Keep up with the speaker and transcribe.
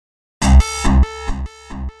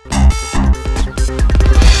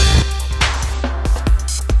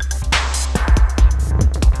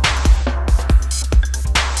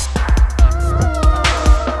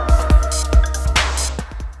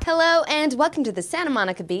welcome to the Santa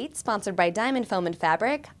Monica Beat, sponsored by Diamond Foam and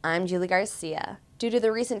Fabric. I'm Julie Garcia. Due to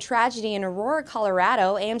the recent tragedy in Aurora,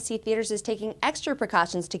 Colorado, AMC Theaters is taking extra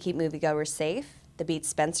precautions to keep moviegoers safe. The Beat's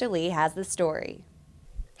Spencer Lee has the story.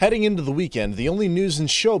 Heading into the weekend, the only news in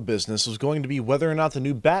show business was going to be whether or not the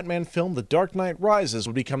new Batman film, The Dark Knight Rises,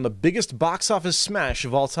 would become the biggest box office smash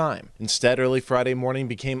of all time. Instead, early Friday morning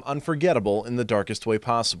became unforgettable in the darkest way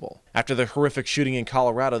possible. After the horrific shooting in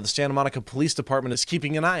Colorado, the Santa Monica Police Department is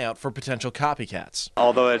keeping an eye out for potential copycats.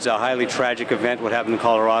 Although it's a highly tragic event, what happened in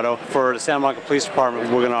Colorado, for the Santa Monica Police Department,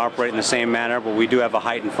 we're going to operate in the same manner, but we do have a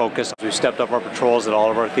heightened focus. We've stepped up our patrols at all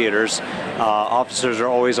of our theaters. Officers are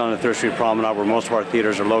always on the 3rd Street Promenade, where most of our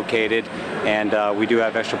theaters are located, and we do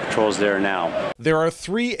have extra patrols there now. There are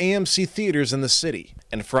 3 AMC theaters in the city,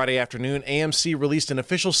 and Friday afternoon, AMC released an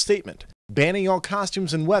official statement banning all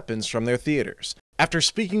costumes and weapons from their theaters. After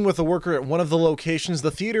speaking with a worker at one of the locations,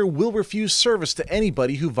 the theater will refuse service to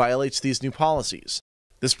anybody who violates these new policies.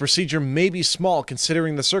 This procedure may be small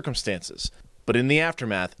considering the circumstances, but in the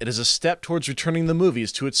aftermath, it is a step towards returning the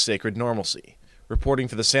movies to its sacred normalcy. Reporting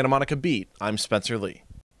for the Santa Monica Beat, I'm Spencer Lee.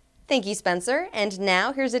 Thank you, Spencer. And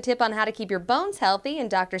now here's a tip on how to keep your bones healthy in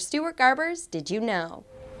Dr. Stuart Garber's Did You Know?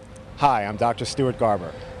 Hi, I'm Dr. Stuart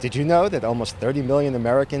Garber. Did you know that almost 30 million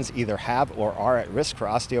Americans either have or are at risk for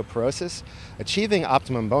osteoporosis? Achieving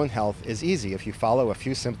optimum bone health is easy if you follow a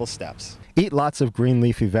few simple steps. Eat lots of green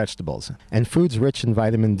leafy vegetables and foods rich in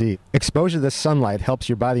vitamin D. Exposure to sunlight helps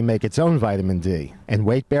your body make its own vitamin D, and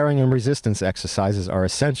weight-bearing and resistance exercises are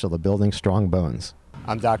essential to building strong bones.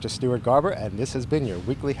 I'm Dr. Stuart Garber, and this has been your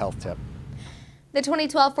weekly health tip. The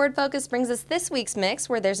 2012 Ford Focus brings us this week's mix,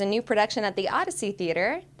 where there's a new production at the Odyssey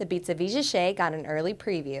Theater. The Beat's Avijah Shea got an early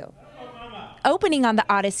preview. Opening on the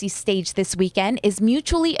Odyssey stage this weekend is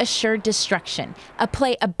Mutually Assured Destruction, a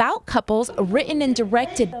play about couples written and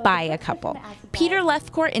directed by a couple. Peter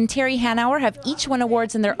Lefcourt and Terry Hanauer have each won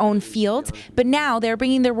awards in their own fields, but now they're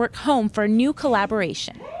bringing their work home for a new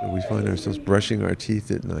collaboration. We find ourselves brushing our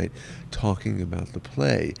teeth at night, talking about the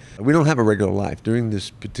play. We don't have a regular life. During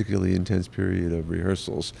this particularly intense period of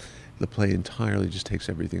rehearsals, the play entirely just takes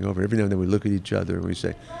everything over. Every now and then we look at each other and we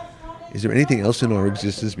say, is there anything else in our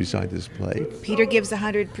existence beside this play? Peter gives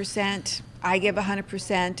 100%, I give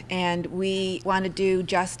 100%, and we want to do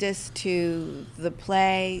justice to the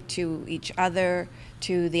play, to each other,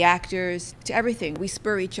 to the actors, to everything. We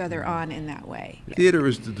spur each other on in that way. Theater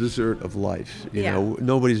is the dessert of life. You know,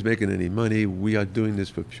 nobody's making any money. We are doing this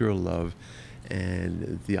for pure love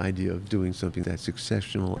and the idea of doing something that's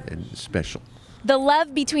exceptional and special. The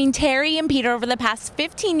love between Terry and Peter over the past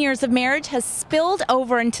 15 years of marriage has spilled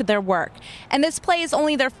over into their work. And this play is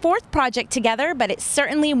only their 4th project together, but it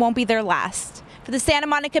certainly won't be their last. For the Santa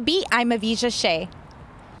Monica Beat, I'm Avijah Shea.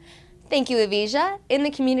 Thank you, Avijah. In the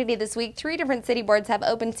community this week, 3 different city boards have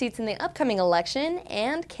open seats in the upcoming election,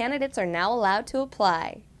 and candidates are now allowed to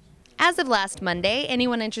apply. As of last Monday,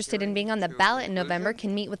 anyone interested in being on the ballot in November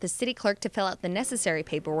can meet with the city clerk to fill out the necessary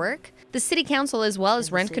paperwork. The city council, as well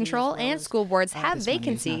as rent control and school boards, have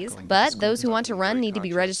vacancies, but those who want to run need to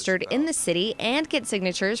be registered in the city and get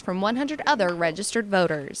signatures from 100 other registered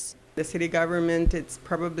voters. The city government, it's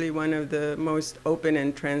probably one of the most open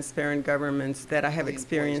and transparent governments that I have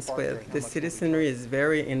experience with. The citizenry is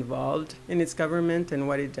very involved in its government and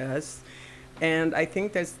what it does. And I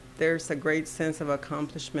think there's a great sense of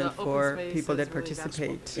accomplishment for people that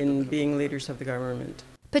participate in being leaders of the government.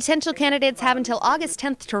 Potential candidates have until August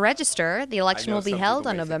 10th to register. The election will be held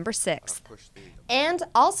on November 6th. And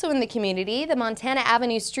also in the community, the Montana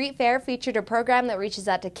Avenue Street Fair featured a program that reaches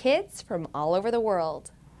out to kids from all over the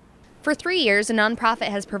world. For 3 years, a nonprofit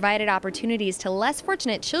has provided opportunities to less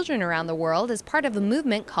fortunate children around the world as part of a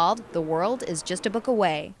movement called The World is Just a Book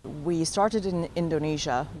Away. We started in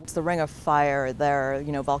Indonesia. It's the Ring of Fire. There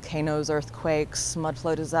are, volcanoes, earthquakes,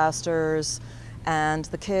 mudflow disasters, and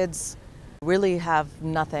the kids really have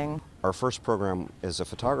nothing. Our first program is a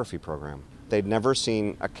photography program. They'd never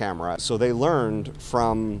seen a camera, so they learned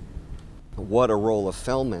from what a roll of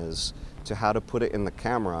film is to how to put it in the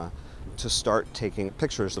camera to start taking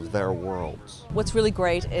pictures of their worlds. What's really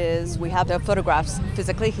great is we have the photographs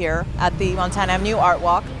physically here at the Montana Avenue Art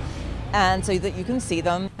Walk, and so that you can see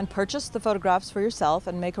them and purchase the photographs for yourself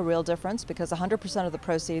and make a real difference, because 100% of the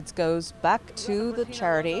proceeds goes back to the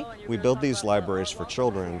charity. We build these libraries for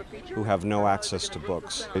children who have no access to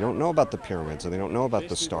books. They don't know about the pyramids, and they don't know about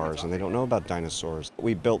the stars, and they don't know about dinosaurs.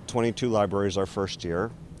 We built 22 libraries our first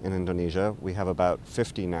year in Indonesia. We have about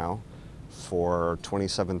 50 now, for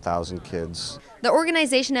 27,000 kids. The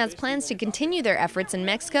organization has plans to continue their efforts in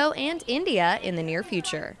Mexico and India in the near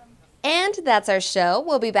future. And that's our show.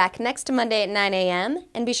 We'll be back next Monday at 9 a.m.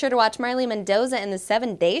 And be sure to watch Marley Mendoza in the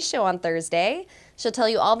 7 Day Show on Thursday. She'll tell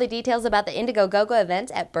you all the details about the Indigo Go-Go event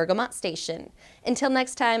at Bergamot Station. Until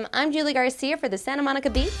next time, I'm Julie Garcia for the Santa Monica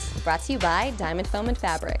Beat, brought to you by Diamond Foam and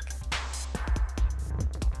Fabric.